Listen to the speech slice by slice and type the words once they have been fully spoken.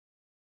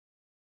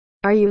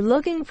Are you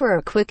looking for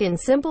a quick and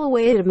simple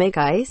way to make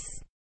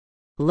ice?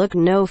 Look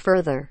no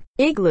further.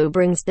 Igloo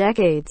brings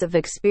decades of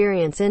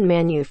experience in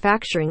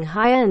manufacturing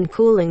high-end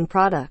cooling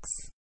products.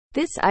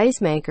 This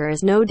ice maker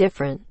is no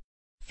different.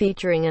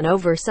 Featuring an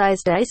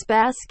oversized ice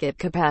basket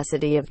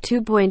capacity of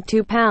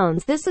 2.2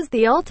 pounds, this is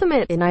the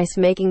ultimate in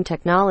ice-making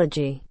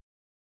technology.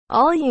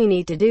 All you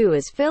need to do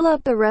is fill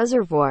up the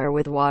reservoir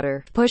with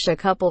water, push a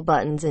couple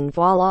buttons and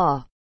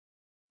voila!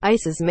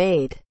 Ice is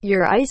made.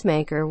 Your ice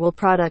maker will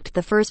produce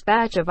the first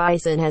batch of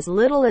ice in as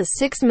little as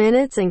 6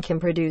 minutes and can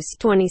produce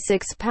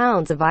 26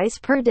 pounds of ice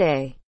per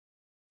day.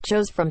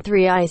 Choose from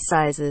 3 ice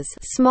sizes: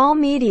 small,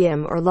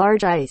 medium, or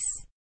large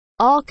ice.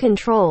 All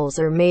controls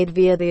are made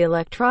via the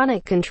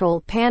electronic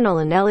control panel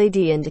and LED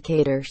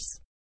indicators.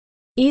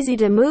 Easy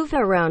to move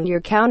around your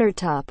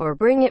countertop or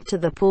bring it to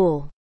the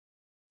pool,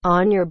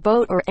 on your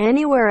boat, or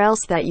anywhere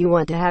else that you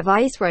want to have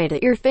ice right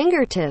at your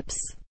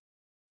fingertips.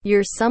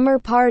 Your summer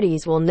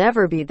parties will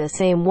never be the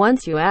same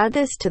once you add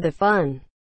this to the fun.